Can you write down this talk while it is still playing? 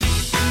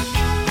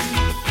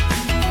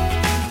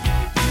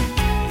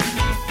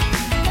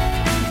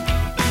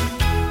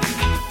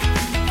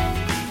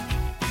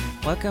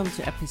Welcome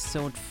to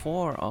episode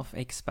 4 of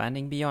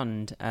Expanding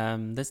Beyond.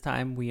 This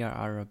time we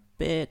are a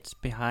bit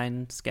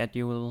behind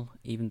schedule,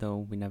 even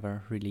though we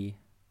never really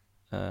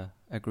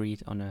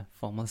agreed on a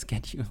formal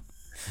schedule.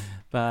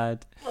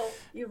 But well,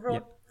 you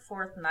wrote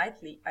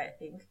fortnightly, I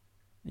think.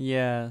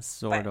 Yeah,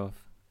 sort of.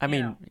 I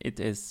mean,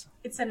 it is.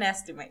 It's an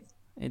estimate.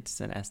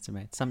 It's an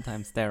estimate.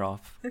 Sometimes they're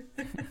off.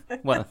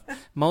 Well,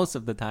 most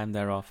of the time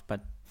they're off,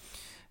 but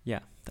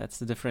yeah,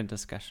 that's a different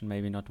discussion.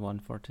 Maybe not one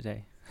for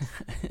today.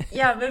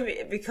 Yeah,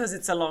 maybe because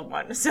it's a long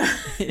one. So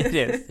It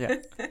is, yeah.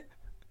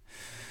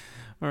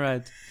 All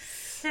right.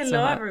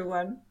 Hello,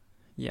 everyone.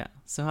 Yeah.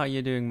 So how are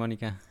you doing,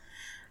 Monica?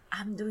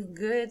 I'm doing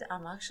good.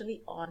 I'm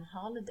actually on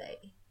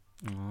holiday.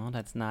 Oh,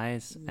 that's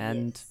nice. Yes.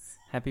 And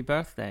happy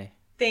birthday.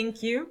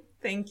 Thank you.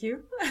 Thank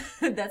you.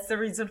 That's the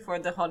reason for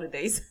the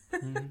holidays.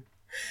 Mm-hmm.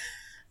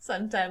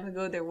 Some time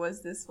ago, there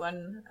was this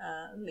one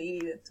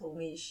lady that told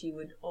me she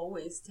would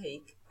always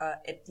take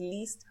at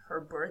least her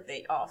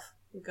birthday off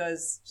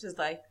because she's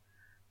like,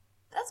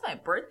 that's my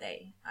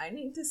birthday. I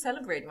need to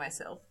celebrate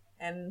myself.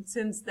 And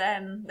since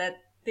then, that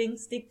thing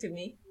stick to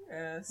me.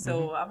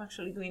 So I'm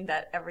actually doing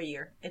that every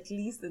year. At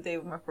least the day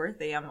of my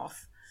birthday, I'm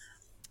off.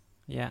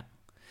 Yeah,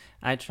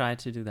 I try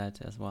to do that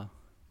as well.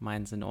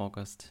 Mine's in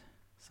August,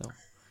 so...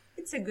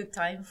 It's a good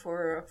time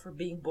for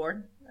being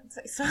born, I'd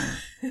say so.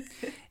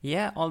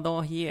 Yeah,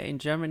 although here in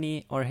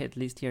Germany, or at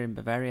least here in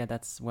Bavaria,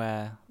 that's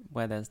where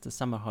there's the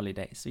summer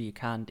holiday. So you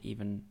can't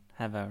even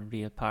have a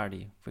real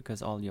party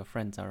because all your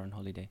friends are on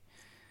holiday.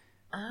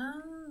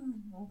 Oh,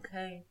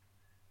 okay.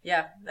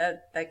 Yeah,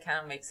 that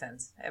kind of makes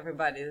sense.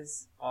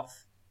 Everybody's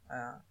off.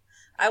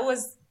 I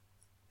was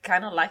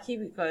kind of lucky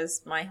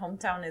because my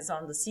hometown is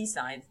on the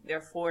seaside.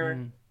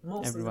 Therefore,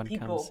 most of the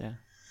people,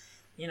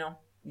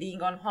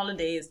 being on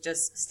holiday is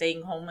just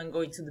staying home and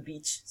going to the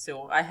beach.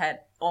 So I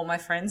had all my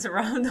friends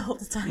around all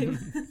the time.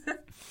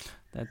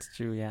 That's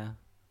true, yeah.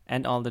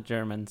 And all the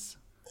Germans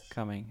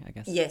coming, I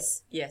guess.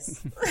 Yes.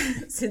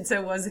 Since I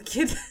was a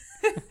kid.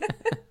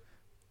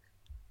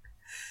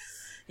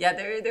 Yeah,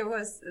 there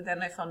was,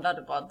 then I found out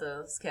about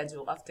the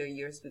schedule after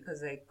years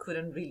because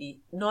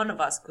none of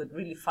us could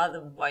really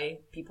fathom why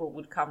people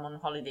would come on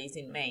holidays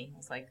in May.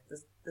 It's like,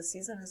 the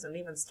season hasn't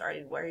even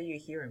started. Why are you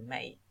here in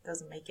May? It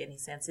doesn't make any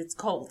sense. It's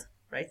cold,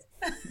 right?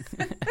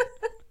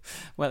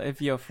 Well, if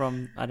you're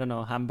from, I don't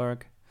know,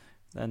 Hamburg,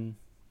 then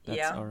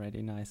that's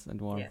already nice and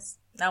warm. Yes.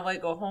 Now I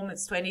go home,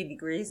 it's 20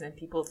 degrees and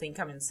people think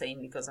I'm insane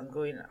because I'm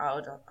going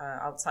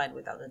outside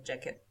without a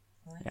jacket.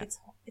 Like,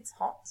 it's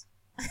hot.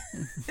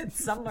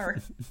 It's summer.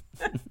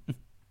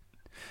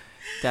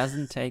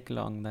 Doesn't take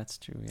long, that's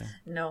true, yeah.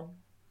 No.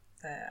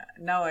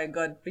 Now I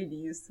got really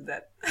used to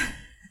that.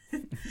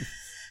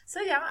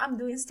 So yeah, I'm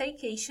doing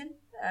staycation.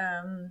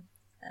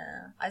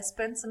 I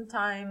spent some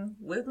time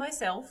with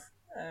myself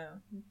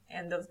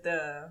end of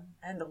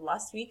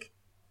last week.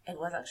 It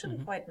was actually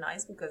quite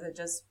nice because I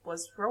just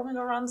was roaming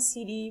around the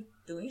city,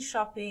 doing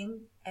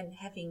shopping and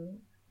having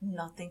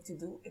nothing to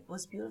do. It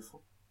was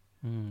beautiful.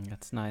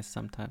 That's nice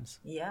sometimes.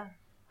 Yeah.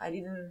 I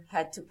didn't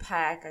have to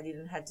pack. I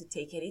didn't have to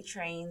take any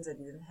trains. I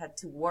didn't have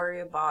to worry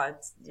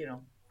about,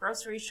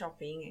 grocery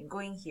shopping and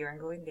going here and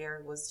going there.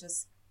 It was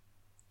just,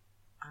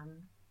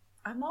 I'm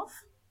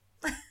off.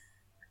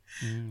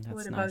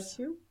 What about nice.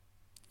 you?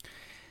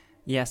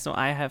 Yeah, so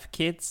I have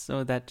kids,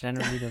 so that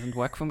generally doesn't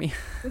work for me.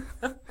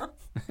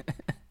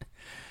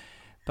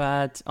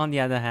 But on the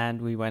other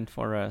hand, we went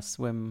for a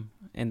swim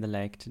in the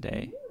lake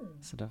today,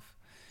 sort of.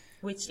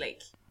 Which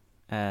lake?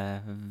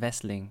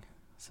 Wessling.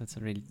 So it's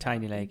a really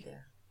tiny lake.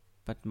 Yeah.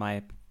 But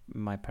my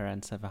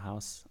parents have a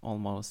house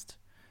almost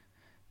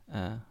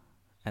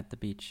at the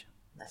beach.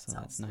 That's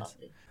nice.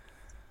 Lovely.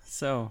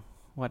 So,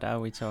 what are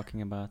we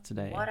talking about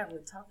today?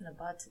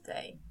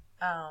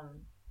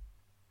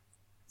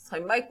 So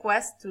in my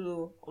quest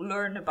to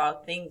learn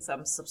about things,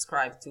 I'm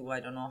subscribed to I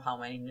don't know how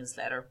many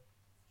newsletters,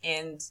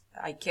 and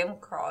I came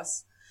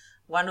across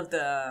one of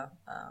those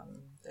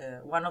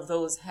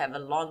have a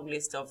long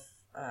list of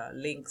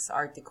links,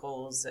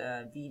 articles,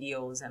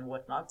 videos, and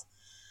whatnot.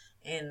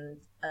 And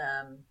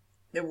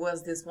there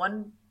was this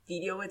one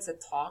video. It's a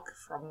talk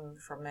from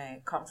a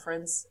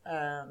conference,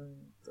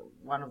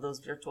 one of those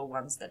virtual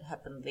ones that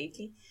happened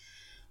lately,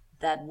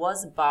 that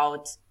was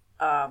about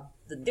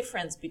the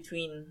difference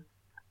between,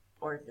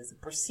 or there's a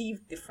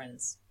perceived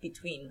difference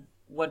between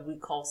what we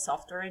call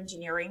software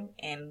engineering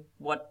and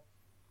what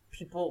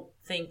people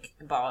think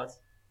about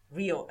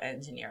real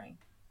engineering.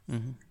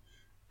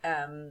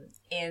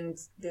 And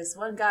this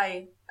one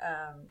guy,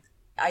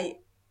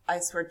 I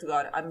swear to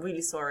God, I'm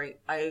really sorry.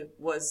 I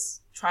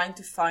was trying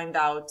to find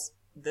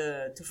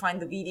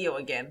the video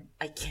again.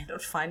 I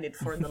cannot find it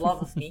for the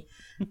love of me.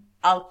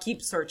 I'll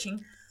keep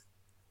searching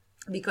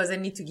because I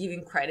need to give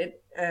him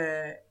credit.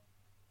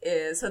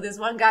 So this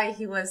one guy,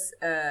 his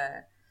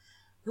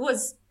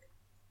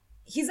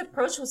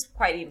approach was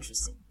quite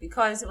interesting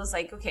because it was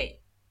like,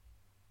 okay,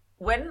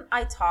 when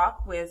I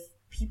talk with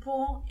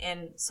people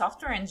in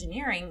software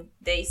engineering,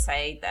 they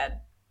say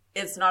that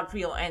it's not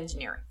real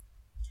engineering.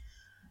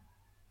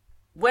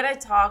 When I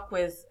talk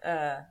with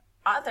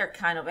other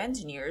kind of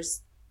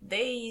engineers,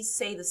 they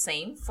say the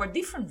same for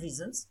different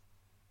reasons.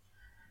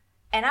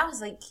 And I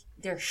was like,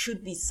 there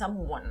should be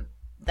someone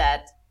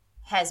that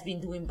has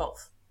been doing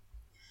both.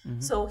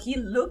 So he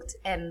looked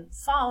and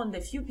found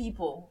a few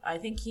people. I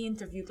think he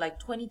interviewed like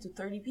 20 to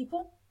 30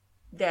 people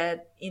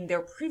that in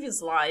their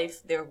previous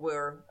life, there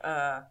were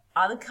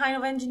other kind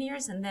of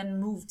engineers and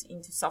then moved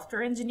into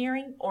software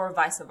engineering or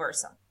vice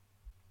versa.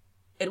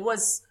 It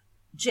was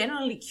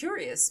generally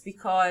curious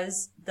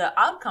because the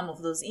outcome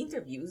of those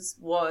interviews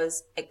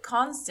was a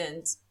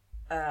constant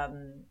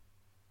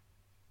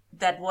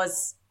that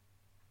was,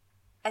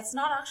 it's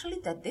not actually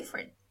that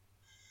different.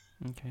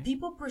 Okay.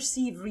 People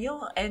perceive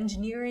real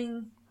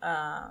engineering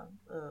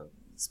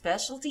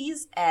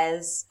specialties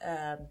as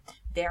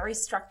very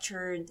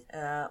structured,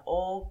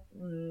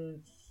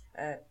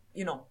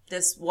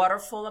 this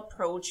waterfall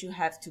approach. You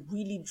have to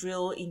really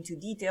drill into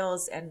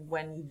details, and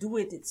when you do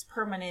it, it's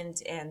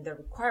permanent and the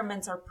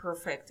requirements are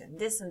perfect and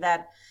this and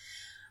that.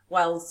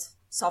 While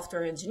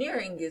software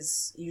engineering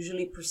is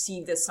usually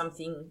perceived as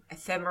something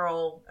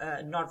ephemeral,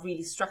 not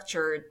really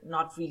structured,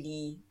 not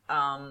really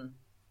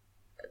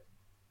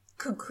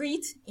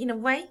concrete in a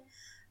way.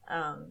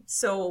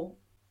 So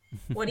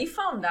what he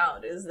found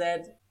out is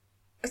that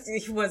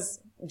it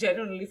was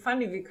genuinely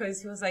funny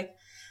because he was like,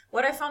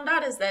 what I found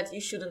out is that you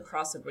shouldn't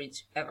cross a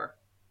bridge ever.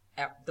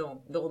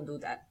 Don't do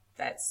that.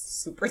 That's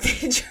super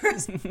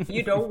dangerous.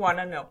 You don't want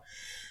to know.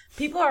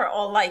 People are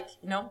all like,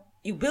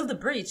 you build a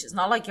bridge. It's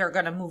not like you're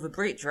going to move a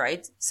bridge,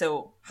 right?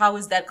 So how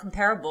is that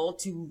comparable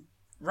to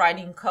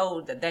writing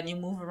code that then you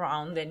move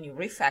around and you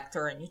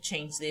refactor and you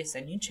change this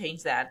and you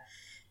change that?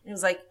 And it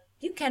was like,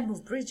 you can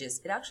move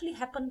bridges. It actually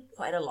happened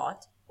quite a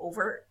lot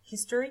over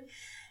history.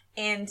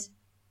 And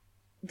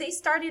they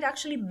started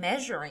actually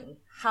measuring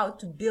how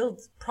to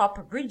build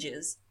proper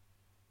bridges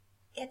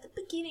at the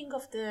beginning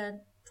of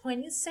the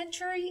 20th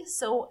century.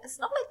 So it's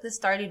not like they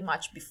started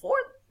much before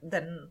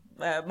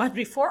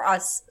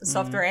us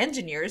software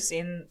engineers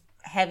in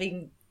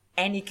having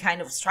any kind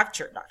of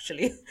structure,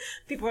 actually.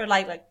 People are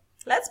like,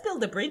 let's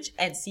build a bridge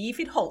and see if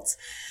it holds.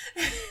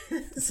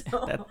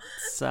 So, that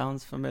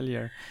sounds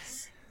familiar.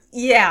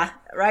 Yeah,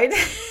 right?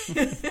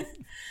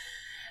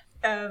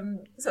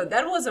 So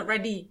that was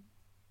already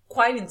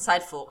quite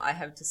insightful, I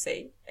have to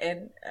say.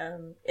 And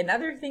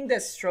another thing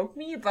that struck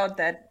me about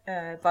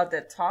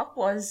that talk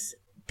was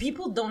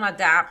people don't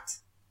adapt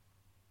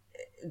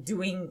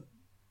doing,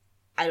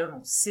 I don't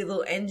know,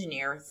 civil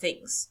engineer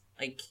things.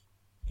 Like,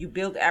 you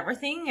build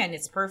everything and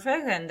it's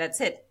perfect and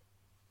that's it.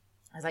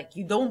 I was like,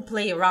 you don't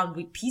play around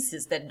with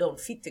pieces that don't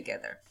fit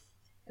together.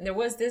 And there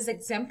was this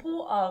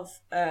example of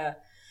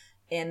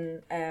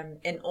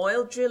an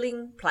oil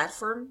drilling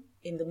platform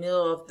in the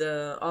middle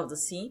of the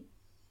sea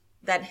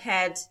that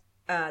had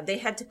they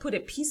had to put a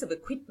piece of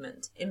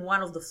equipment in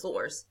one of the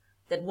floors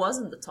that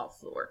wasn't the top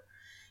floor,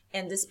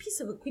 and this piece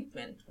of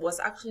equipment was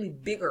actually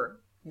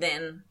bigger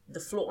than the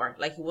floor,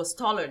 like it was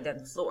taller than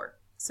the floor.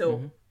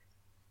 So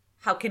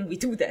how can we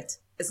do that?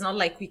 It's not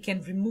like we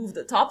can remove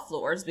the top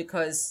floors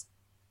because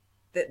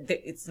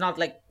it's not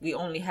like we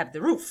only have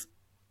the roof.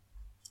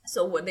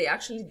 So what they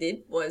actually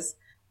did was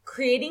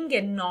creating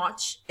a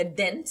notch, a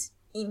dent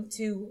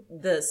into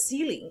the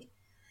ceiling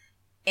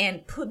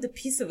and put the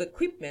piece of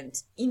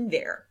equipment in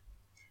there.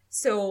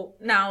 So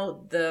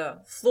now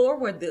the floor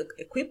where the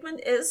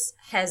equipment is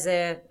has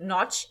a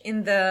notch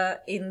in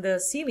the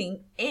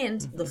ceiling,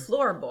 and the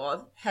floor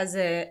above has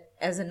a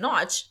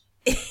notch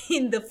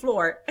in the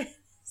floor.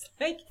 It's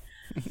like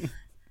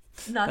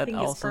nothing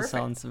that is also perfect.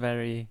 Sounds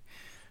very,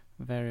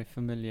 very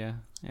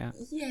familiar. Yeah.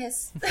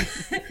 Yes.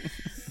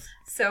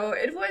 So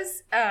it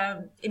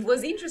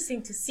was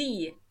interesting to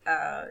see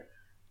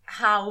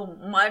how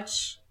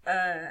much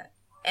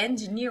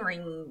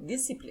engineering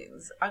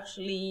disciplines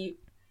actually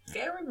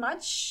very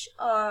much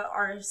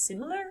are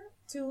similar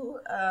to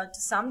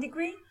some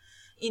degree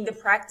in the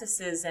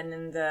practices and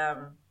in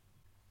the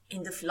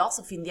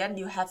philosophy. In the end,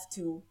 you have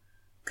to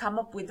come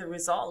up with the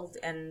result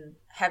and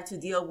have to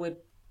deal with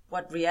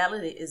what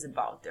reality is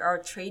about. There are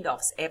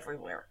trade-offs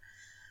everywhere.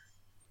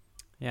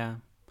 Yeah.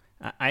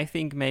 I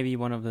think maybe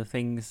one of the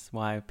things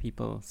why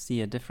people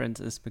see a difference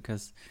is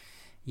because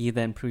you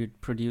then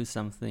produce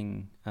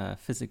something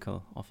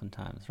physical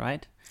oftentimes,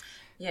 right?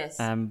 Yes.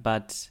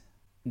 But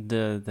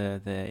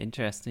the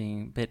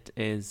interesting bit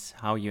is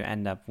how you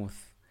end up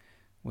with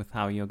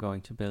how you're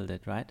going to build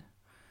it, right?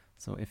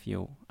 So if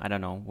you, I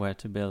don't know, were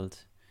to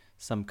build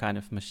some kind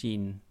of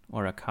machine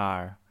or a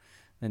car,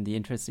 then the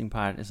interesting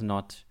part is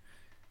not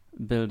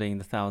building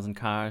the 1,000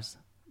 cars,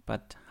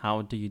 but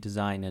how do you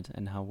design it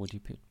and how would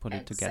you put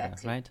it together,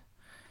 right?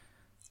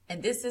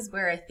 And this is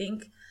where I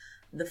think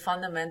the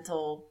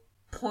fundamental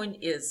point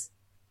is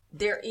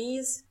there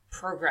is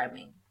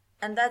programming,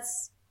 and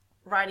that's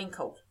writing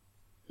code,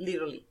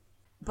 literally.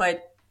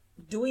 But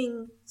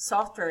doing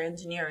software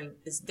engineering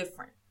is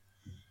different.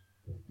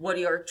 What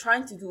you're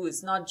trying to do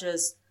is not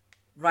just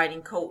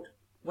writing code.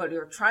 What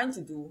you're trying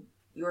to do,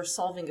 you're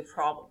solving a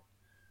problem.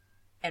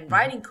 And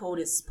writing code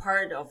is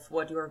part of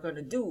what you're going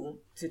to do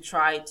to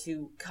try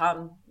to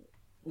come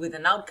with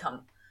an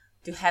outcome,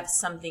 to have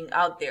something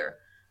out there.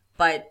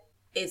 But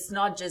it's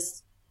not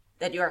just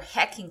that you're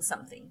hacking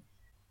something.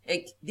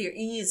 Like, there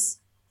is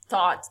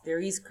thought, there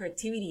is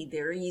creativity,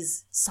 there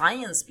is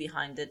science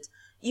behind it,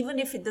 even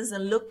if it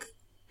doesn't look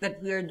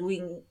that we're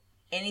doing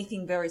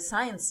anything very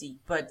sciencey.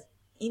 But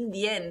in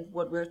the end,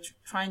 what we're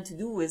trying to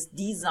do is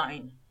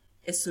design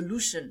a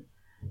solution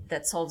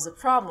that solves a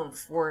problem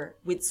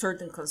with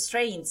certain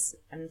constraints,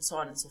 and so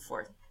on and so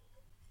forth.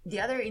 The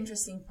other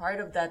interesting part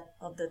of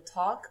the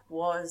talk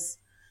was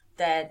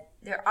that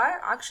there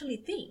are actually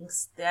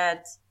things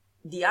that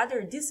the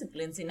other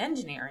disciplines in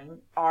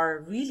engineering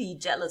are really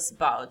jealous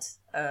about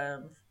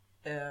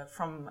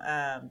from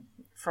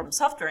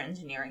software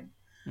engineering.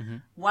 Mm-hmm.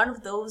 One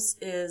of those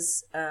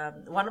is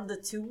one of the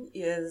two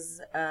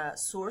is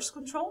source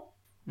control,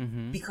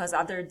 Mm-hmm. because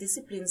other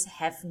disciplines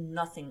have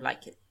nothing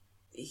like it.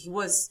 He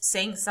was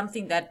saying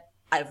something that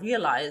I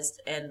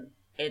realized, and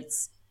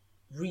it's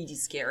really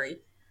scary.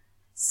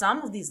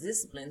 Some of these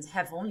disciplines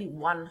have only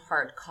one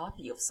hard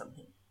copy of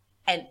something.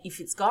 And if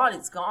it's gone,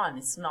 it's gone.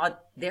 It's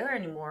not there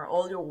anymore.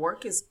 All your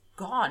work is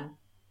gone,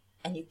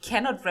 and you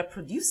cannot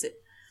reproduce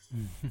it.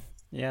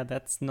 Yeah,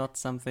 that's not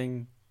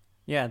something.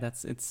 Yeah,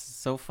 it's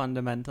so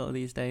fundamental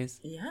these days.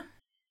 Yeah.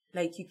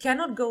 Like, you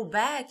cannot go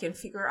back and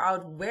figure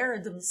out where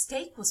the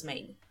mistake was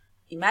made.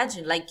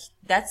 Imagine, like,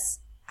 that's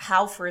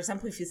how, for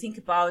example, if you think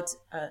about,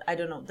 I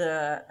don't know,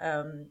 the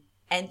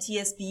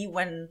NTSB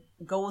when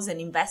goes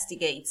and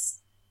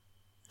investigates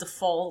the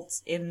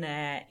fault in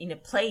a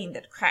plane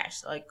that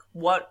crashed, like,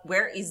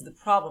 where is the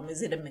problem?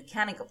 Is it a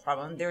mechanical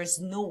problem? There is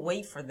no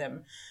way for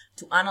them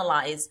to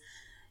analyze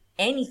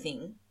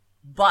anything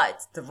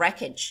but the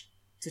wreckage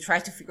to try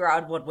to figure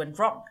out what went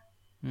wrong.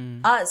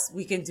 Us,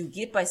 we can do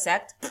git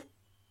bisect,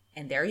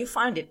 and there you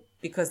find it,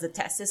 because the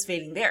test is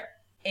failing there.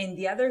 And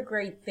the other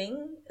great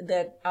thing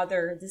that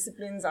other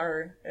disciplines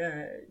are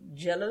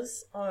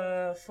jealous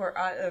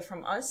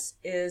from us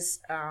is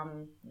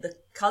the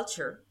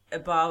culture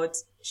about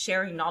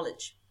sharing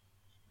knowledge.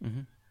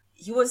 Mm-hmm.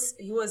 He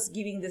was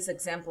giving this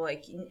example,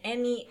 like, in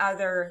any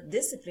other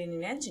discipline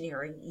in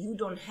engineering, you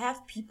don't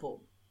have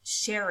people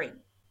sharing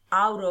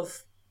out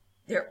of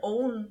their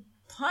own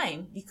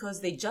time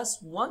because they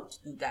just want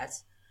to do that,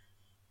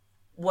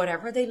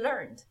 whatever they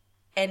learned.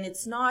 And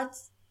it's not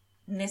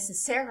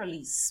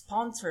necessarily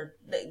sponsored.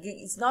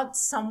 It's not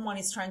someone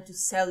is trying to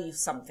sell you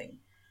something.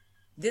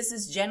 This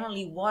is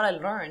generally what I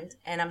learned,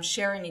 and I'm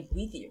sharing it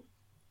with you.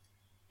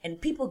 And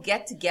people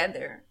get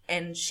together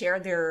and share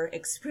their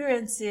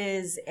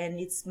experiences, and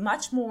it's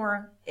much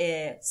more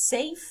a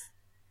safe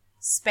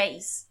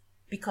space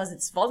because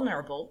it's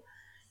vulnerable.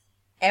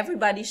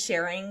 Everybody's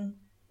sharing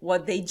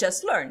what they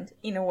just learned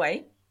in a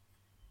way.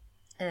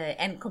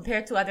 And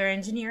compared to other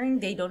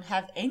engineering, they don't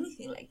have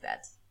anything like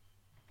that.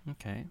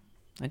 Okay,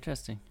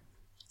 interesting.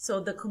 So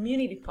the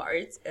community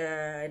part,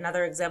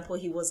 another example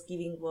he was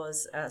giving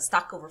was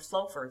Stack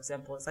Overflow, for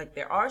example. It's like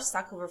there are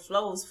Stack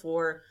Overflows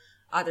for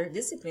other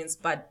disciplines,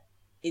 but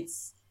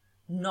it's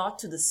not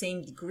to the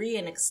same degree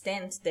and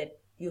extent that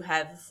you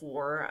have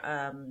for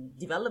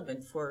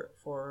development for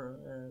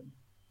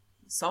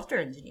software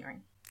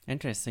engineering.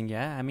 Interesting,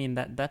 yeah. I mean,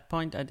 that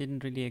point I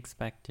didn't really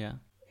expect, yeah.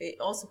 It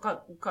also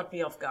caught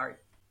me off guard.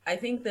 I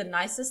think the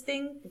nicest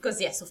thing, because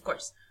yes, of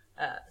course,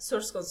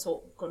 source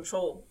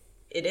control,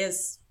 it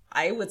is,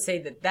 I would say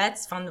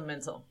that's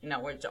fundamental in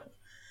our job.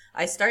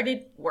 I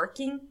started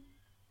working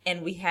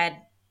and we had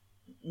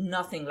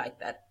nothing like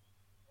that.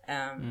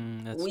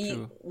 That's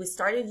true. We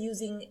started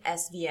using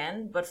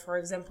SVN, but for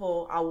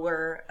example,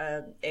 our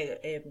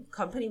a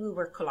company we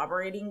were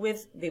collaborating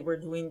with, they were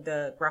doing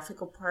the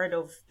graphical part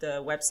of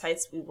the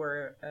websites we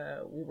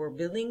were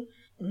building.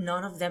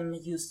 None of them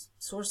used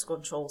source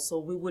control, so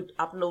we would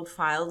upload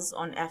files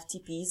on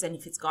FTPs, and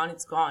if it's gone,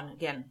 it's gone.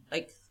 Again,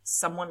 like,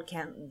 someone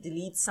can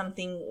delete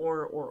something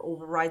or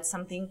override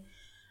something,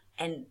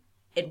 and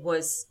it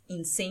was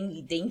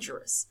insanely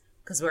dangerous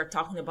because we're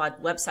talking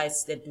about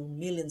websites that do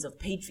millions of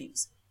page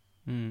views.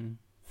 And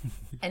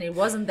it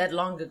wasn't that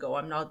long ago.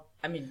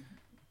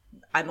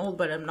 I'm old,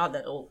 but I'm not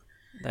that old.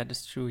 That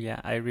is true,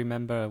 yeah. I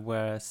remember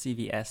where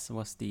CVS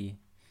was the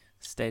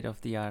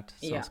state-of-the-art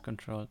source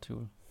control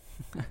tool.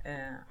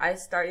 I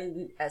started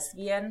with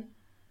SVN,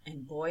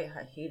 and boy,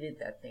 I hated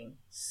that thing.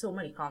 So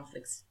many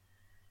conflicts.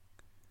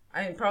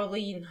 I mean,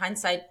 probably in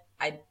hindsight,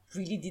 I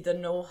really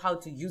didn't know how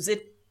to use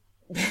it.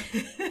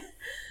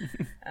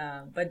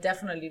 But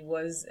definitely it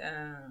was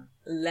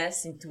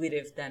less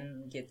intuitive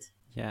than Git.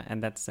 Yeah,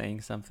 and that's saying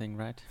something,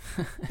 right?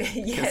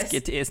 Yes. Because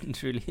Git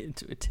isn't really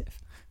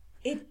intuitive.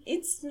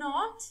 It's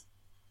not,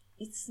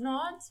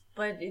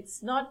 but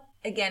it's not,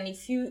 again,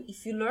 if you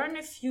learn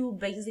a few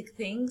basic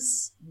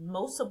things,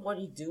 most of what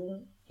you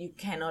do, you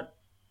cannot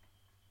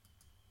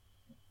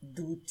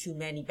do too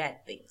many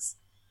bad things.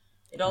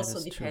 It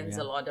also depends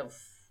a lot of,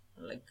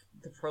 like,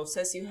 the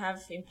process you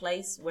have in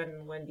place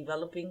when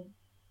developing.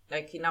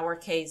 Like in our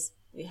case,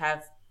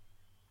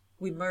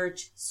 we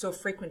merge so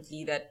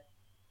frequently that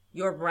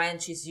your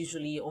branch is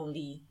usually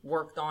only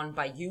worked on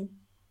by you,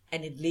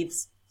 and it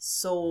lives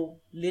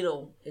so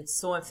little. It's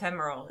so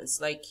ephemeral.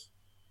 It's like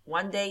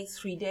 1 day,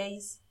 3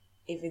 days.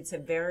 if it's a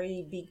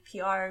very big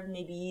PR,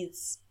 maybe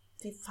it's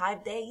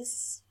 5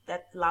 days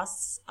that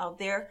lasts out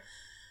there.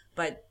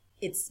 But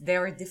it's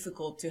very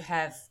difficult to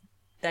have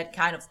that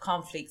kind of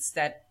conflicts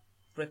that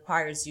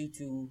requires you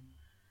to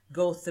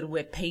go through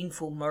a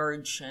painful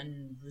merge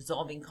and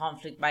resolving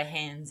conflict by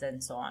hands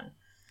and so on.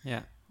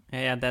 Yeah,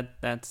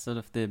 that's sort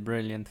of the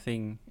brilliant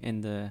thing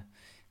in the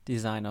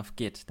design of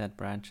Git, that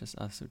branches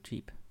are so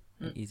cheap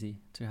and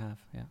easy to have.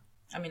 Yeah.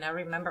 I mean, I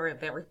remember a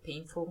very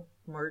painful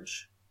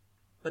merge,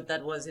 but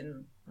that was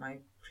in my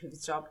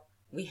previous job.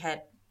 We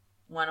had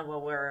one of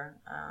our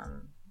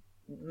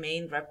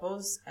main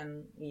repos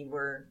and we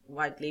were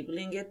white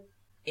labeling it.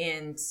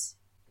 And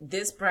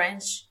this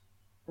branch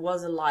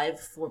was alive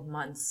for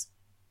months.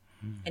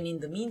 And in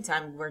the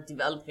meantime, we were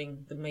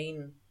developing the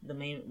main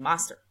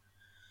master.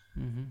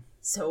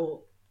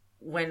 So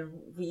when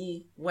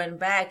we went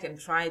back and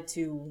tried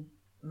to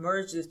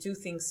merge the two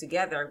things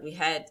together, we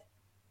had,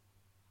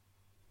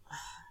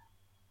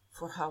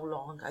 for how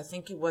long? I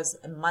think it was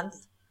a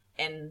month,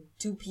 and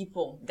 2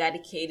 people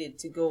dedicated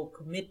to go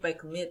commit by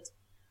commit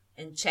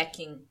and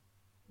checking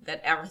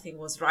that everything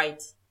was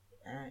right,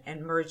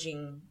 and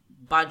merging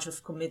bunch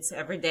of commits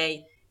every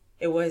day.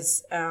 It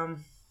was,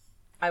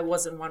 I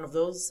wasn't one of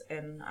those,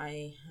 and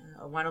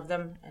one of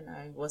them, and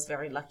I was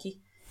very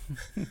lucky,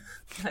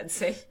 I'd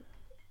say.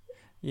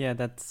 Yeah,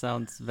 that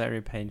sounds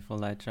very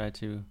painful. I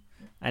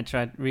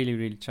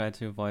really try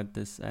to avoid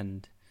this,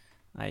 and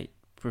I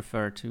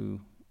prefer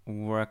to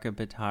work a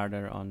bit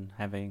harder on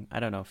having, I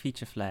don't know,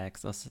 feature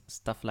flags or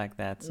stuff like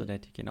that, so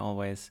that you can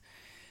always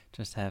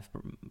just have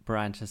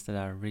branches that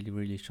are really,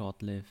 really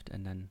short-lived,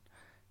 and then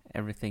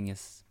everything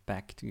is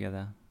back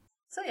together.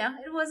 So yeah,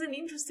 it was an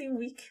interesting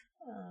week.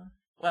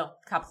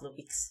 Couple of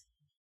weeks.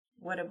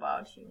 What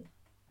about you?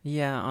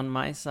 Yeah, on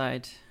my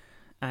side,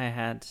 I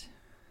had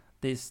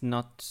this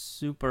not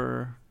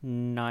super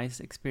nice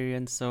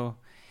experience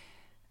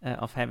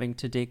of having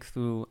to dig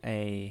through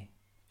a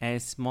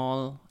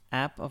small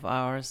app of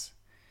ours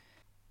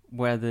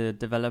where the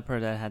developer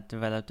that had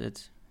developed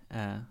it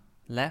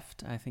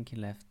left. I think he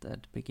left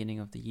at the beginning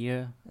of the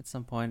year at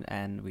some point,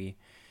 and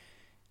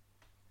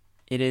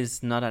it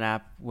is not an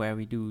app where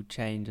we do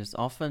changes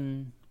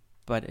often,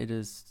 but it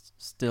is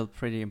still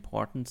pretty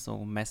important.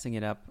 So messing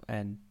it up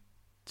and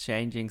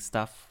changing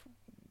stuff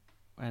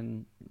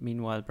and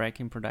meanwhile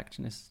breaking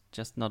production is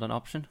just not an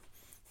option.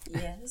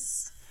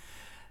 Yes.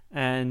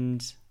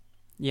 And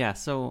yeah,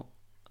 so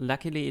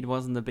luckily it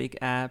wasn't a big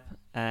app,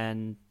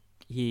 and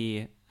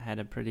he had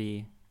a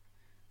pretty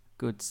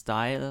good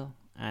style,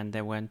 and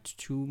there weren't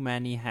too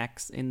many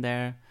hacks in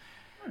there.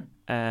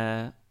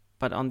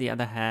 But on the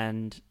other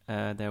hand,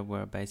 there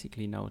were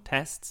basically no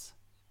tests,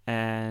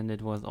 and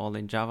it was all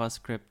in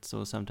JavaScript,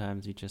 so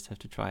sometimes you just have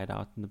to try it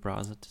out in the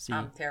browser to see.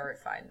 I'm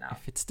terrified now.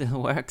 If it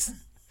still works.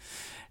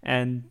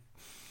 And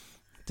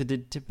the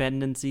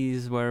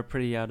dependencies were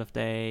pretty out of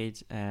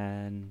date,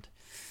 and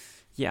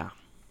yeah.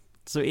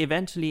 So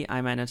eventually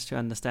I managed to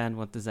understand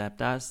what this app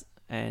does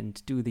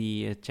and do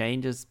the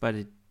changes, but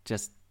it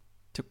just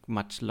took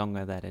much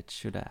longer than it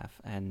should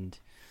have. And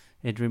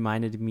it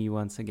reminded me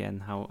once again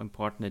how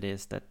important it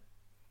is that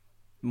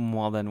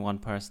more than one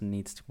person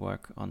needs to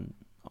work on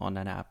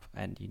an app,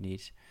 and you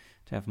need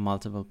to have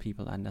multiple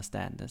people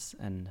understand this.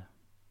 And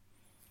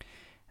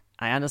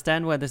I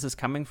understand where this is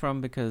coming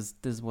from, because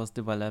this was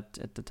developed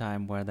at the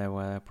time where there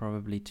were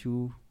probably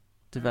 2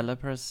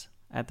 developers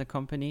at the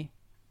company,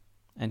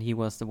 and he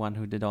was the one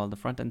who did all the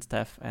front-end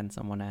stuff, and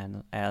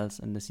someone else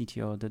and the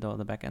CTO did all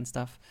the back-end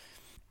stuff.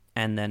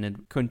 And then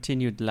it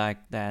continued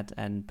like that,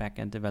 and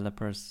back-end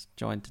developers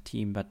joined the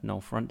team, but no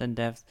front-end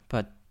devs.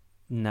 But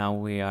now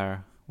we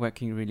are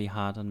working really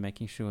hard on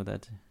making sure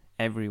that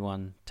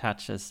everyone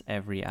touches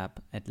every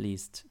app at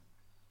least,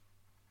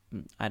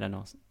 I don't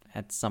know,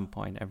 at some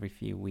point every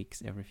few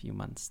weeks, every few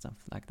months, stuff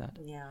like that.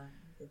 Yeah,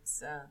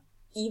 it's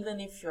even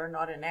if you're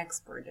not an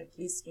expert, at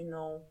least you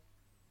know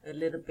a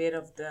little bit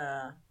of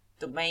the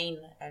domain,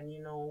 and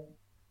you know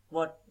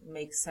what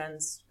makes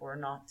sense or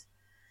not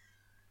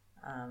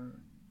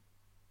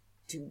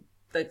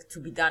to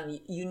be done.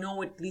 You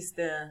know at least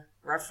the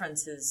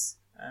references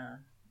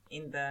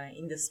in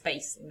the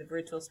space, in the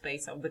virtual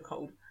space of the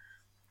code.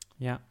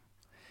 Yeah,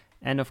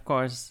 and of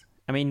course,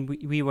 I mean,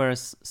 we were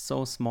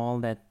so small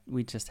that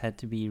we just had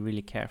to be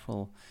really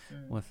careful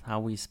with how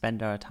we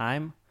spend our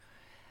time.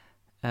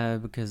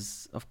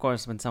 Because, of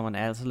course, when someone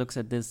else looks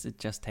at this, it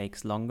just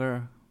takes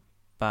longer.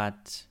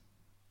 But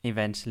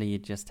eventually you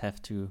just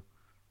have to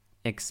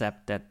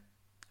accept that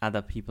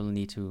other people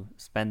need to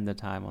spend the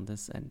time on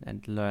this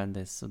and learn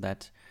this, so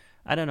that,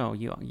 I don't know,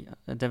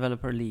 a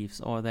developer leaves,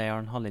 or they are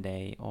on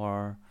holiday,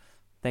 or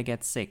they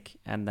get sick,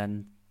 and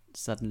then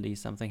suddenly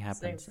something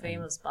happens. Same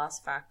famous boss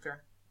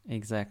factor.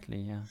 Exactly,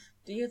 yeah.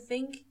 Do you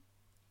think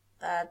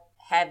that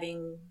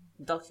having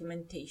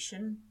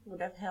documentation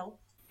would have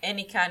helped?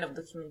 Any kind of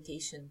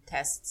documentation,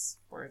 tests,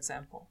 for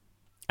example?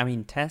 I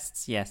mean,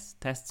 tests, yes.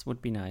 Tests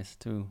would be nice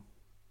to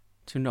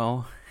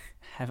know,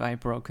 have I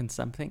broken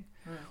something?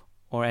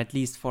 Or at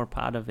least for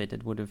part of it,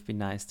 it would have been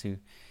nice to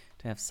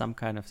have some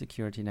kind of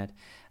security net.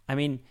 I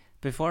mean,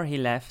 before he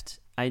left,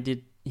 he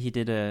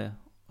did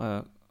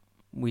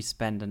we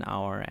spent an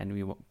hour and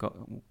we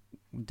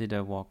did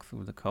a walk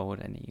through the code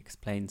and he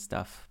explained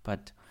stuff.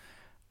 But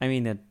I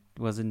mean, it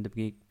was in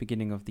the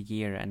beginning of the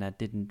year and I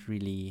didn't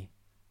really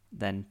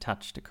then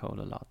touch the code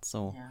a lot.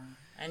 So yeah,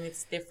 and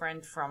it's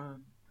different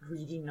from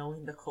really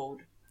knowing the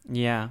code.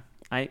 Yeah,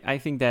 I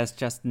think there's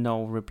just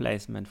no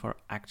replacement for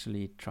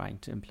actually trying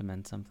to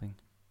implement something.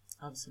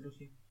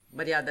 Absolutely.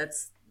 But yeah,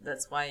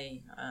 that's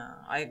why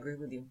I agree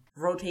with you.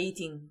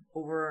 Rotating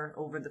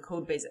over the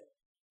code base,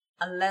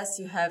 unless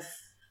you have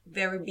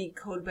very big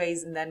code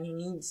base and then you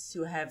need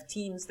to have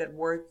teams that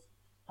work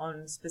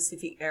on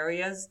specific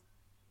areas,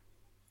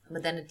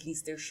 but then at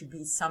least there should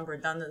be some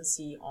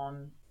redundancy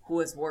on who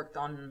has worked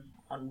on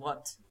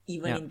what,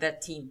 even in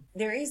that team.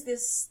 There is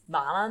this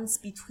balance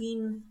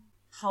between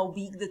how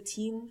big the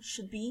team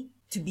should be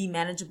to be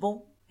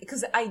manageable.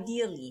 Because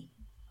ideally,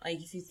 like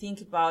if you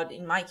think about,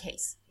 in my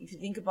case, if you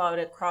think about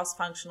a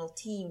cross-functional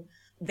team,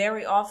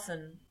 very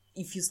often,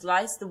 if you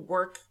slice the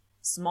work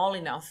small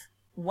enough,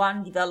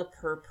 one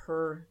developer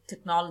per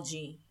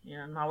technology,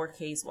 in our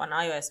case, one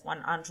iOS,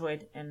 one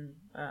Android, and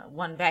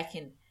one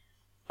backend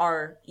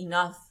are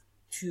enough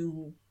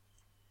to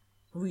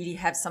really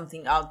have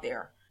something out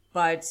there.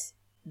 But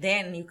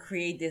then you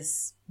create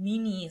this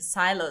mini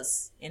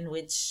silos in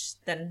which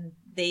then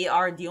they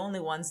are the only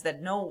ones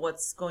that know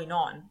what's going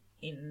on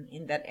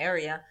in that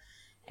area.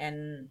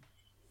 And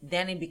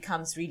then it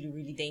becomes really,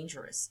 really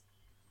dangerous.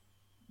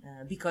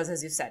 Because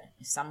as you said,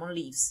 if someone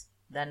leaves,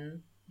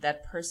 then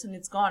that person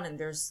is gone and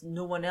there's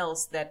no one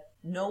else that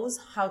knows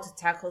how to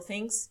tackle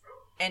things.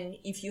 And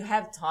if you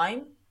have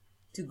time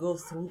to go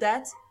through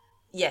that,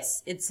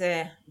 yes, it's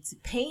a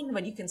pain,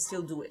 but you can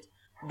still do it.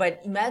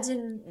 But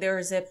imagine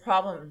there's a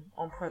problem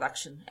on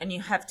production and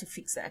you have to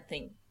fix that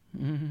thing.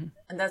 Mm-hmm.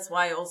 And that's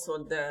why also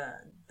the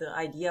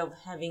idea of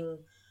having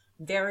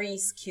very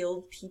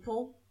skilled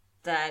people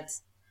that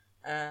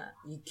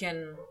you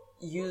can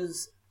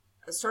use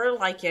sort of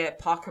like a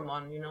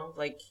Pokemon,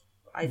 like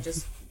I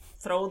just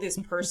throw this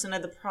person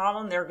at the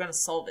problem, they're going to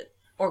solve it.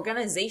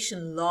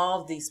 Organization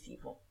love these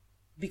people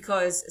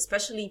because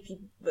especially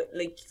people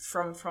like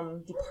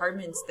from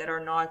departments that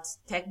are not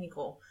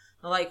technical,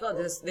 like, oh,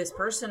 this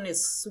person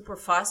is super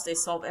fast, they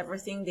solve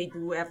everything, they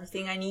do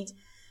everything I need,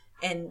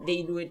 and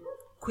they do it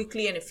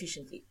quickly and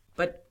efficiently.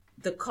 But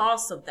the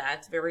cost of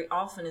that very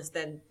often is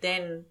that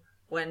then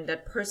when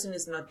that person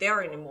is not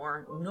there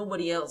anymore,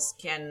 nobody else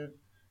can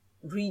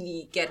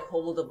really get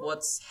hold of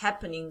what's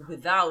happening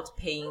without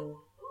paying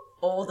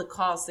all the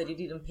costs that he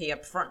didn't pay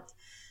up front.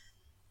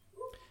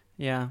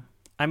 Yeah.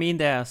 I mean,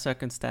 there are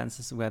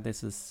circumstances where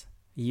this is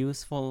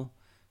useful.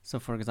 So,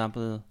 for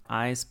example,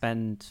 I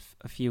spent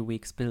a few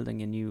weeks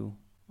building a new,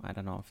 I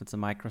don't know if it's a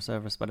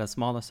microservice, but a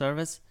smaller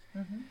service.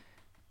 Mm-hmm.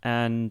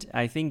 And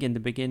I think in the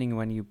beginning,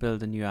 when you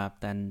build a new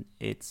app, then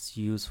it's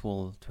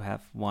useful to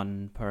have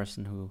one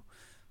person who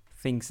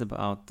thinks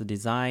about the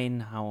design,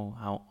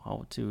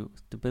 how to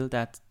build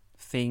that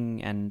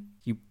thing, and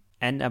you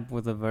end up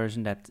with a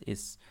version that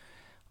is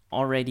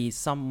already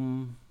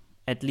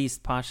at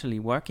least partially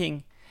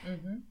working.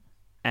 Mm-hmm.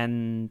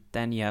 And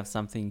then you have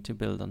something to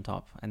build on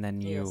top, and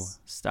then you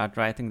start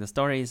writing the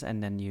stories,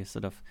 and then you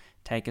sort of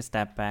take a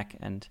step back,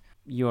 and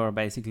you're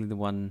basically the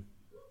one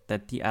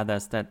that the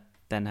others that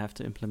then have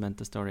to implement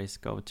the stories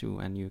go to,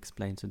 and you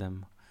explain to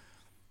them.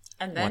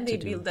 And then they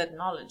build that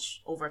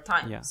knowledge over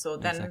time. Yeah, so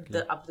then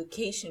the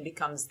application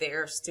becomes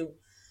theirs too.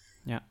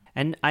 Yeah,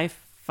 and I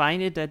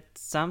find it that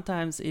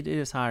sometimes it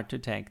is hard to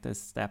take this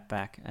step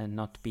back and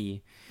not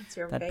be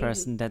that baby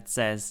person that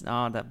says,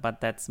 "Oh,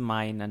 but that's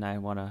mine, and I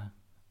wanna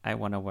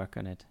work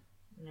on it."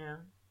 Yeah,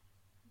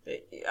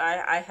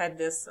 I had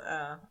this.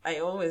 I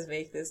always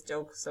make this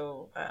joke.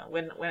 So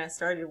when I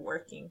started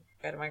working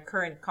at my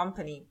current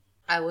company,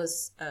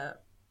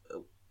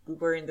 we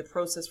were in the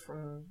process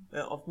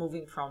of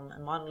moving from a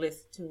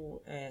monolith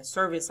to a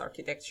service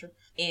architecture,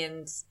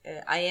 and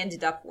I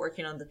ended up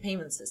working on the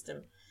payment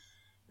system,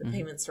 the mm-hmm.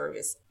 payment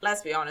service.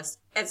 Let's be honest,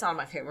 it's not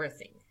my favorite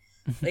thing.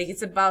 Like,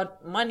 it's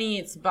about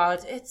money.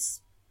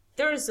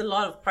 There is a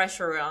lot of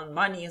pressure around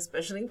money,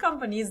 especially in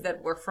companies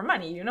that work for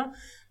money,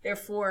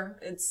 Therefore,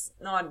 it's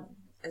not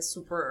a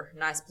super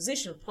nice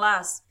position.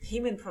 Plus,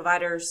 payment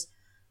providers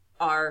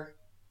are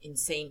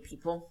insane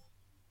people.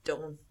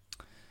 Don't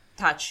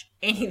touch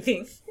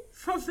anything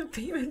from the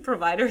payment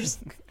providers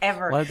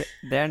ever. Well,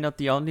 they're not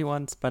the only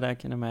ones, but I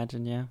can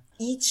imagine, yeah.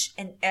 Each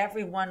and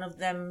every one of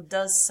them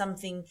does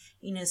something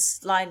in a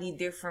slightly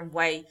different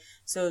way.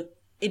 So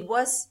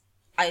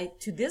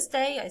to this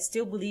day, I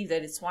still believe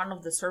that it's one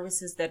of the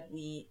services that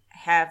we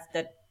have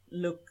that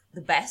look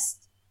the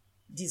best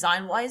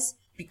design-wise,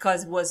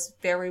 because it was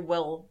very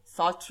well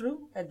thought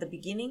through at the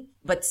beginning.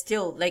 But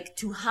still, like,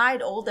 to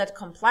hide all that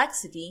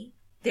complexity,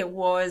 there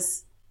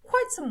was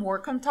quite some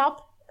work on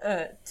top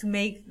to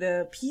make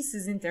the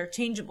pieces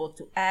interchangeable,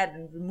 to add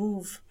and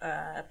remove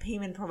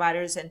payment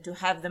providers and to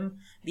have them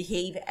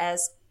behave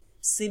as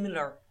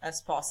similar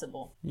as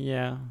possible.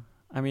 Yeah.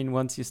 I mean,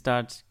 once you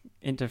start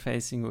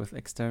interfacing with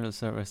external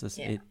services,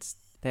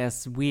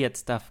 there's weird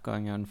stuff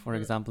going on. For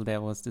example,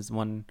 there was this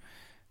one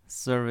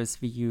service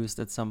we used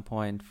at some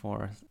point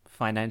for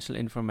financial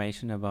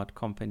information about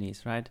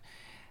companies, right?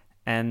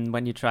 And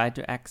when you try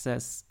to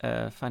access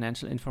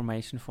financial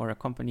information for a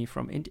company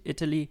from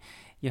Italy,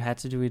 you had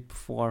to do it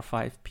before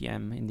 5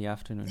 p.m. in the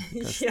afternoon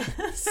because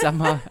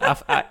somehow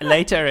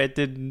later it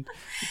didn't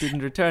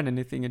return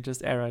anything. It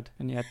just errored,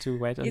 and you had to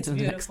wait until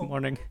the next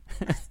morning.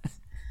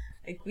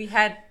 Like we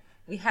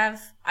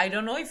have, I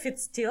don't know if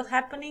it's still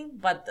happening,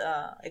 but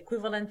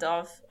equivalent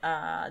of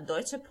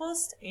Deutsche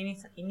Post in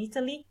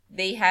Italy,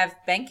 they have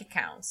bank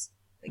accounts.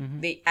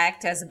 Like they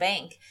act as a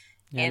bank.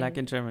 Yeah, like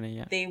in Germany,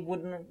 yeah. They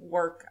wouldn't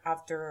work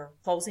after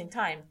closing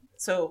time.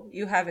 So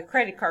you have a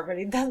credit card, but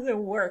it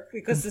doesn't work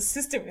because the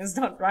system is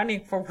not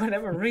running for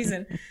whatever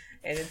reason.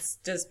 And it's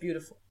just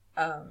beautiful.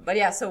 But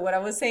yeah, so what I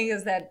was saying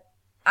is that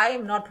I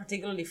am not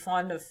particularly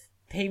fond of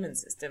payment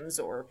systems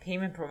or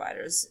payment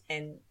providers.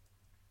 And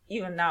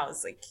even now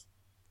it's like,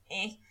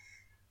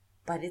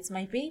 but it's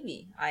my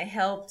baby. I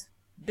helped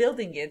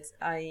building it.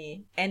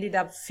 I ended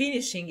up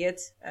finishing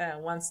it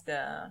once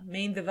the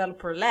main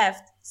developer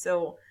left.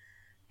 So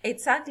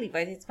exactly,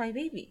 but it's my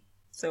baby.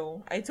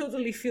 So I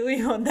totally feel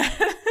you on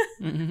that.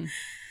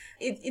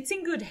 It's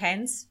in good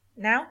hands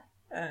now.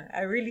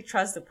 I really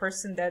trust the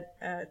person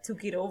that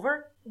took it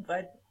over.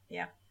 But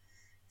yeah,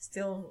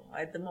 still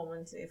at the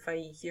moment, if I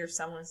hear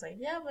someone say,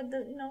 yeah, but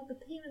the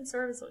payment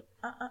service, like,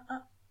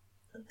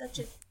 don't touch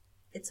it.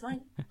 It's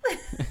fine.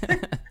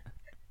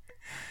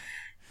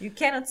 You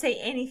cannot say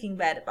anything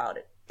bad about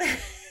it.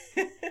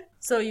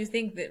 So you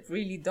think that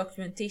really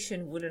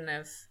documentation wouldn't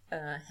have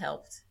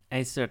helped?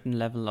 A certain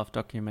level of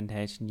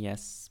documentation,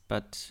 yes,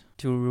 but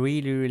to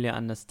really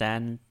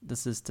understand the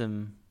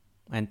system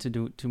and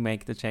to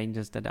make the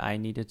changes that I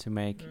needed to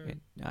make,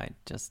 I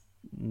just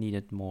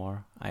needed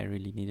more. I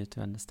really needed to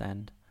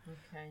understand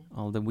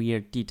all the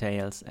weird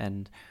details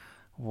and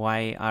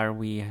why are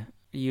we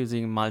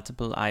using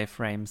multiple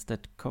iframes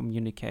that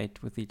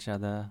communicate with each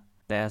other.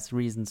 There's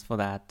reasons for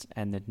that,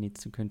 and it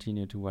needs to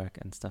continue to work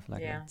and stuff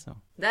like that. So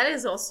that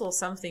is also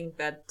something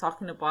that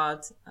talking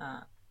about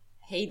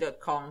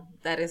Hey.com,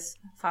 that is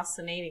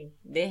fascinating.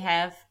 They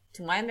have,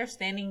 to my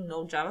understanding,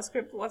 no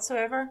JavaScript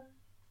whatsoever,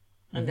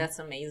 and that's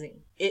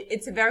amazing.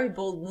 It's a very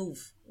bold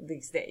move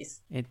these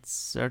days. It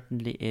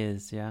certainly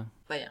is, yeah.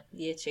 But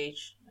yeah,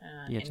 DHH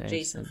and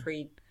Jason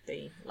Fried,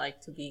 they like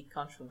to be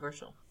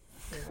controversial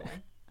in a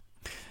way.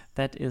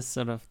 That is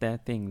sort of their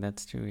thing,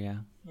 that's true, yeah.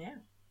 Yeah.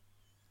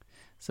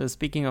 So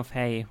speaking of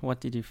Hey, what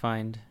did you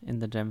find in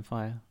the gem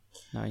file?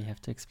 Now you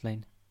have to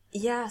explain.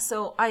 Yeah,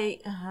 so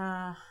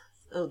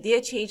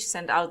DHH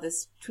sent out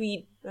this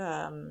tweet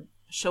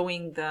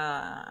showing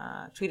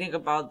tweeting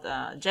about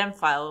the gem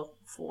file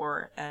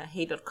for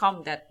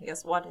Hey.com that,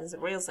 guess what, is a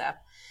Rails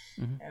app.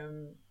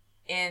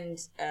 And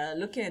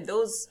looking at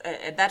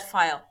at that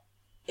file,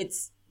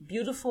 it's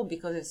beautiful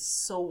because it's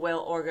so well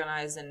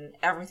organized and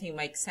everything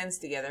makes sense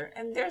together.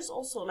 And there's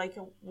also I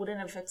wouldn't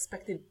have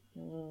expected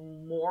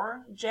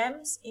more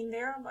gems in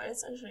there, but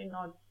it's actually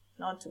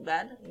not too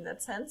bad in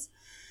that sense.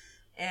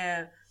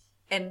 And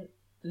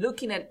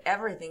looking at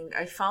everything,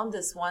 I found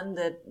this one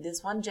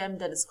gem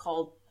that is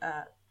called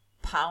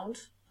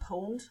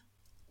Pwned.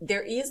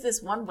 There is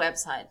this one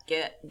website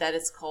that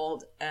is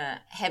called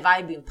Have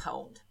I Been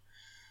Pwned?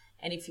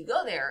 And if you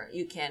go there,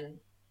 you can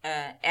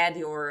add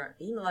your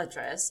email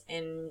address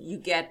and you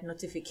get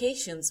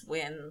notifications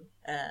when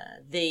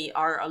they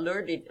are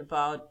alerted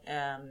about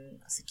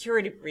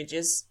security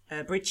breaches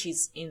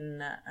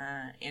in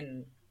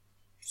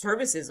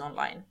services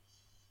online.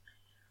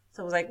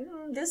 So I was like,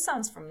 this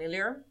sounds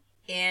familiar.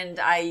 And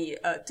I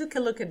took a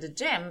look at the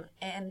gem,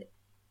 and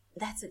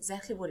that's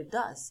exactly what it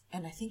does.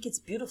 And I think it's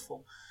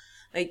beautiful.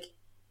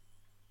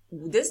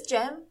 This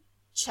gem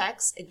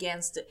checks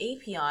against the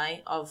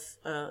API of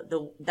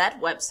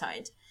that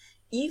website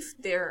if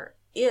there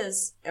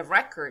is a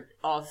record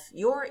of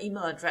your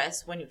email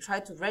address when you try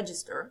to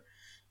register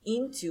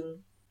into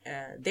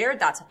their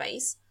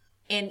database.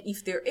 And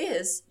if there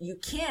is, you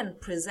can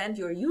present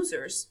your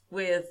users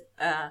with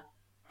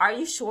are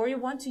you sure you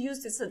want to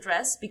use this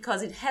address?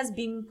 Because it has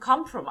been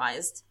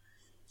compromised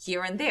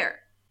here and there.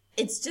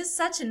 It's just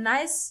such a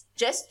nice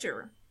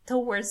gesture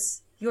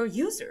towards your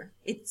user.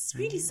 It's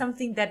really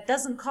something that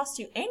doesn't cost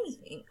you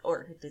anything,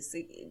 or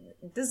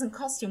it doesn't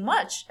cost you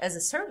much as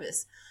a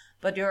service,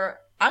 but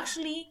you're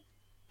actually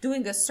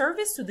doing a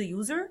service to the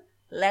user,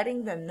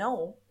 letting them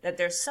know that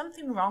there's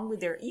something wrong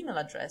with their email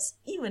address,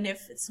 even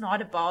if it's not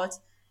about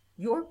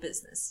your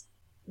business.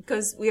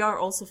 Because we are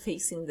also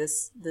facing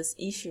this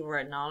issue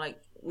right now.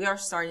 We are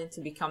starting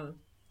to become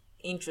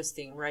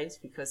interesting, right?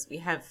 Because we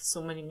have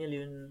so many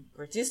million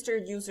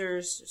registered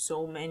users,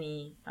 so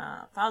many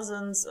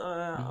thousands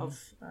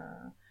of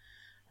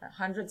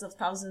hundreds of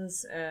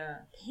thousands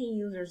paying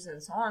users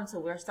and so on. So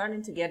we're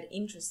starting to get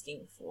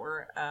interesting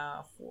for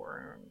I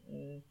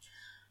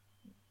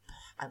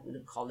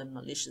wouldn't call them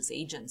malicious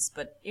agents,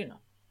 but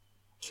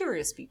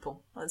curious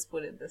people. Let's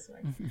put it this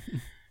way.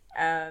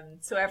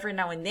 So every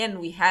now and then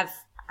we have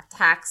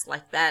attacks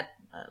like that.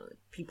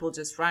 People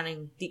just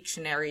running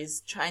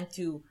dictionaries, trying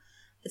to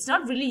it's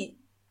not really,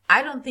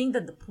 I don't think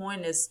that the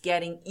point is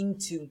getting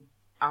into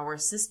our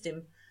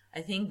system.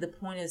 I think the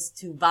point is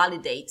to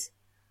validate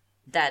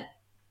that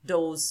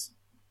those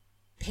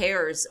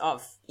pairs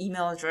of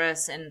email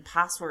address and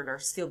password are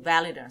still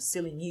valid, are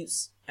still in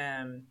use,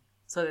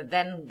 so that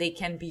then they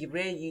can be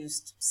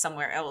reused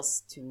somewhere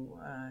else to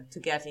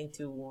get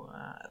into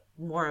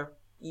more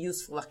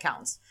useful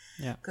accounts.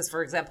 Yeah. Because,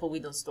 for example, we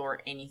don't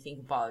store anything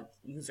about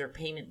user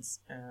payments,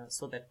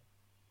 so that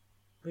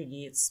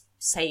really it's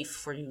safe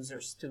for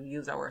users to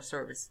use our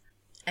service.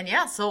 And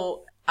yeah,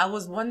 so I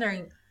was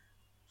wondering,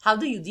 how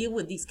do you deal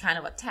with these kind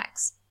of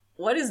attacks?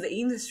 What is the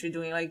industry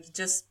doing? Like,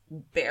 just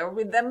bear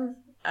with them,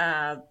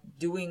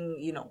 doing,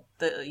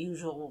 the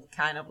usual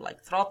kind of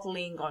like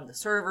throttling on the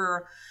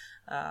server,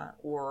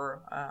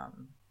 or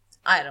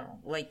I don't know,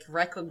 like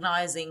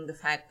recognizing the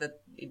fact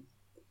that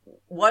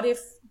what if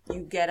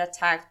you get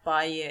attacked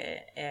by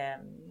a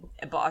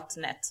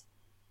botnet?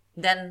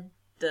 Then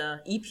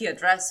the IP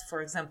address,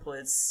 for example,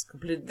 is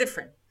completely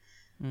different.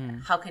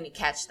 How can you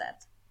catch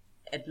that?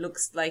 It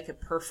looks like a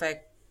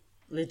perfect,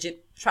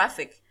 legit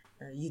traffic.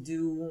 You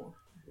do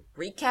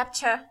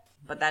reCAPTCHA,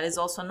 but that is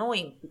also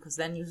annoying because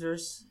then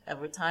users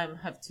every time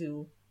have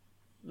to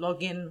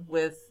log in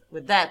with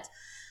that.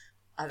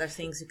 Other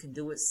things you can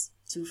do is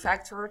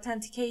two-factor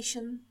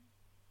authentication.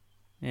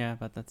 Yeah,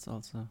 but that's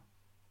also...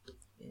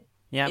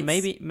 Yeah,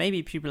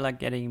 maybe people are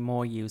getting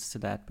more used to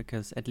that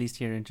because at least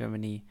here in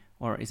Germany,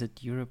 or is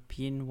it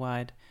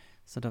European-wide,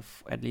 sort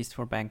of, at least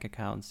for bank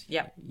accounts,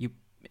 you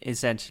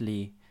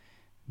essentially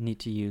need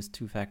to use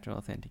two-factor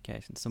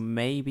authentication. So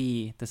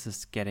maybe this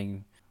is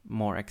getting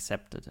more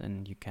accepted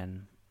and you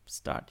can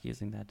start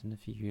using that in a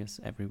few years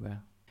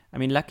everywhere. I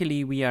mean,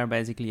 luckily we are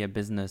basically a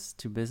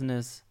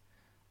business-to-business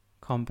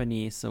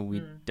company, so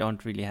we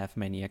don't really have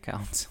many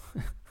accounts.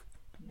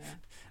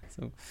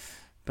 So,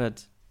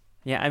 but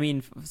yeah, I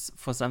mean,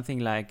 for something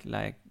like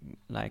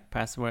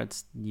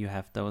passwords, you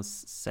have those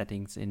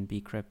settings in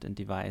bcrypt and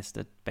device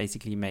that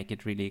basically make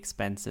it really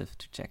expensive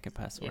to check a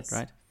password,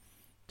 right?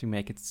 To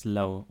make it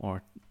slow,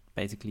 or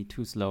basically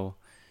too slow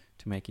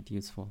to make it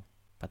useful.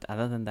 But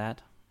other than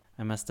that,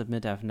 I must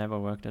admit I've never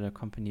worked at a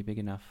company big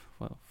enough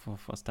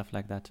for stuff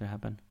like that to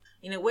happen.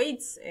 In a way,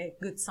 it's a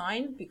good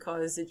sign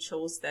because it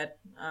shows that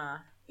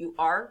you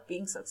are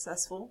being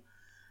successful.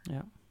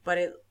 Yeah. But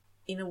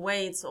in a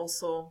way, it's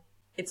also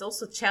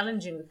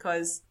challenging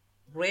because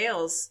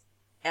Rails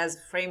as a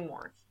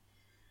framework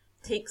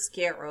takes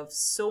care of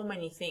so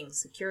many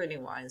things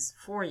security-wise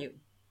for you.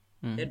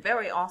 That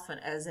very often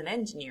as an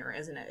engineer,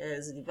 as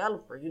a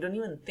developer, you don't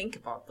even think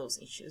about those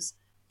issues.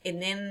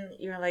 And then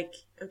you're like,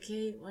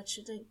 okay, what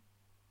should I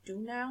do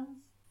now?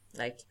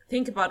 Like,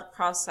 think about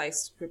cross-site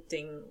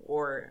scripting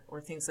or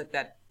things like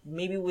that.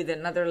 Maybe with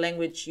another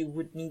language, you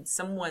would need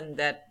someone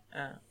that,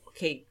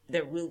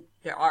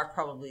 there are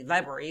probably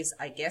libraries,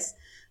 I guess,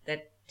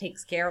 that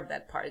takes care of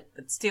that part.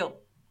 But still,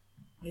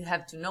 you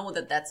have to know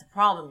that that's a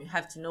problem. You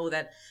have to know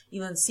that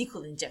even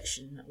SQL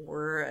injection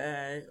or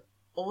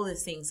all the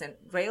things, and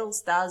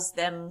Rails does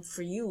them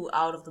for you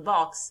out of the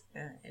box,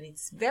 and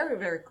it's very,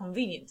 very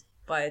convenient.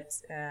 But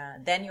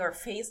then you're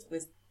faced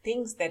with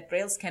things that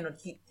Rails cannot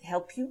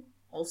help you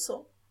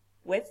also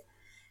with.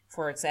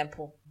 For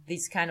example,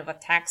 these kind of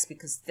attacks,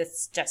 because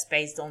that's just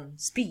based on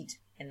speed.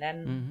 And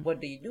then what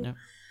do you do? Yeah.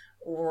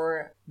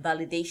 Or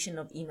validation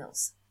of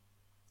emails.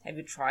 Have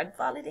you tried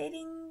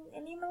validating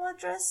an email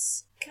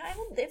address? Kind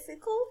of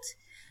difficult.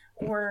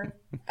 Or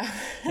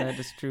that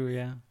is true,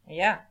 yeah.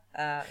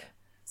 Yeah.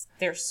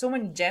 There's so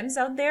many gems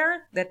out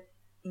there that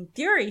in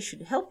theory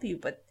should help you,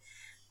 but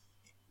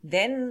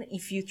then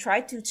if you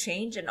try to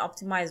change and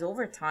optimize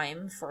over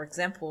time, for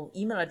example,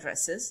 email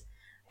addresses,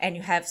 and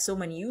you have so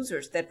many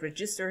users that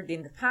registered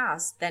in the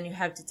past, then you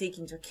have to take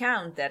into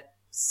account that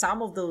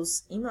some of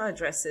those email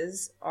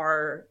addresses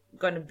are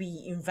going to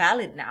be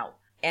invalid now.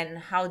 And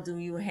how do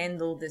you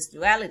handle this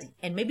duality?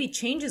 And maybe it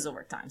changes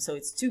over time. So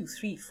it's 2,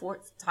 3,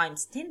 4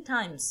 times, 10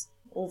 times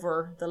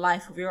over the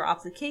life of your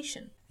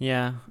application.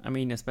 Yeah, I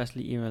mean,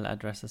 especially email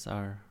addresses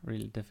are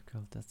really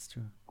difficult. That's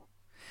true.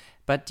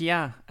 But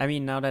yeah, I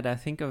mean, now that I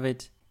think of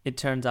it, it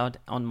turns out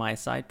on my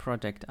side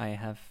project, I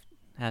have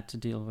had to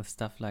deal with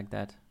stuff like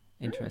that,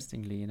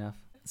 interestingly enough.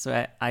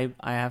 So I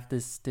have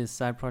this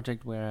side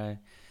project where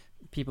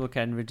people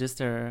can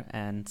register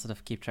and sort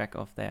of keep track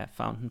of their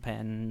fountain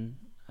pen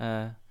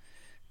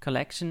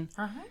collection.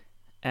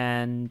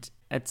 And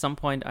at some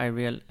point I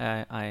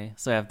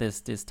have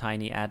this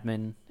tiny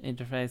admin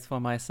interface for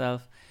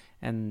myself,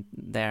 and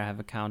there I have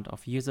a count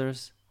of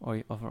users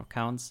or of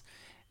accounts.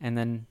 And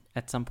then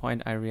at some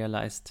point I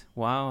realized,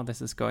 wow,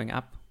 this is going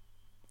up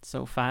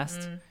so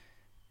fast.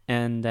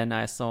 And then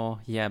I saw,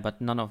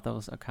 but none of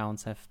those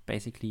accounts have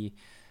basically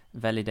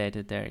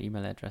validated their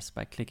email address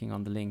by clicking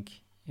on the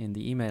link in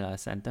the email I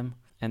sent them.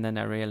 And then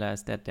I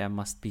realized that there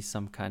must be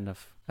some kind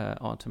of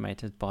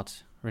automated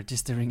bot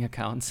registering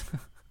accounts.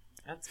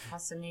 That's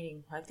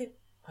fascinating.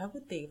 Why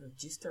would they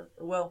register?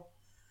 Well,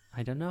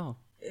 I don't know.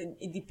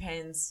 It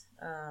depends.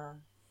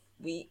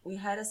 We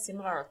had a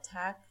similar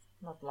attack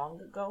not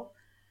long ago.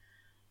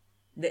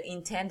 The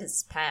intent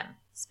is spam.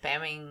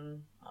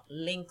 spamming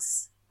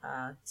links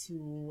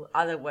to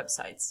other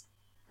websites.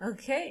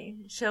 Okay,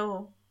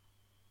 shall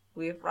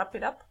we wrap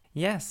it up?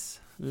 Yes,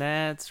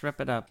 let's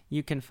wrap it up.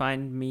 You can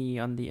find me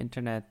on the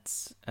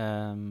internet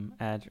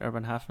at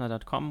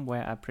urbanhafner.com,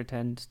 where I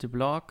pretend to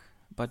blog,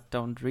 but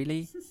don't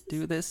really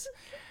do this.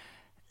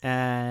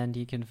 And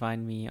you can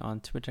find me on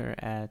Twitter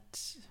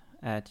at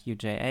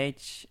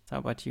UJH. How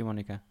about you,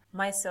 Monica?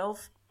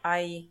 Myself,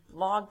 I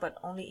blog, but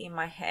only in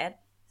my head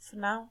for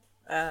now.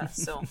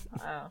 So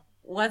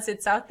once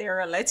it's out there,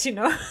 I'll let you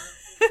know.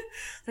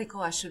 Like,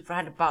 oh, I should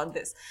write about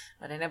this,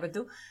 but I never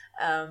do.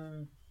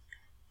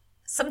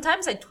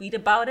 Sometimes I tweet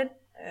about it,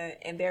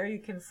 and there you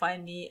can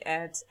find me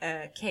at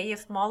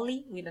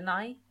KFMolly with an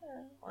I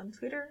on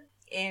Twitter.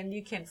 And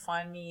you can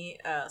find me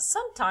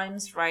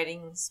sometimes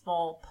writing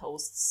small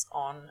posts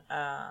on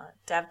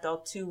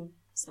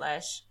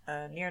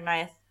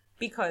dev.to/nearnight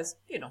because,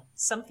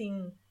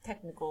 something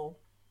technical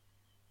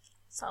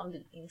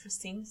sounded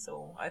interesting.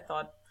 So I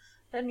thought,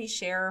 let me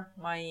share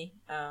my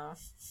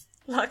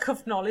lack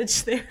of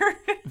knowledge there.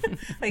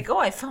 Like, oh,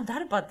 I found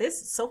out about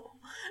this. It's so cool.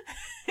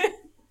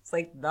 It's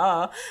like,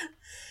 duh.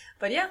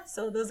 But yeah,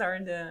 so those are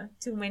the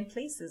two main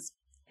places.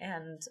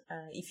 And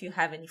if you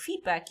have any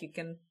feedback, you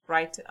can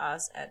write to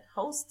us at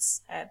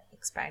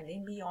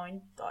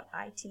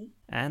hosts@expandingbeyond.it.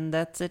 And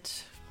that's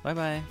it.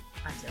 Bye-bye.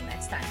 Until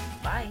next time.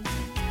 Bye.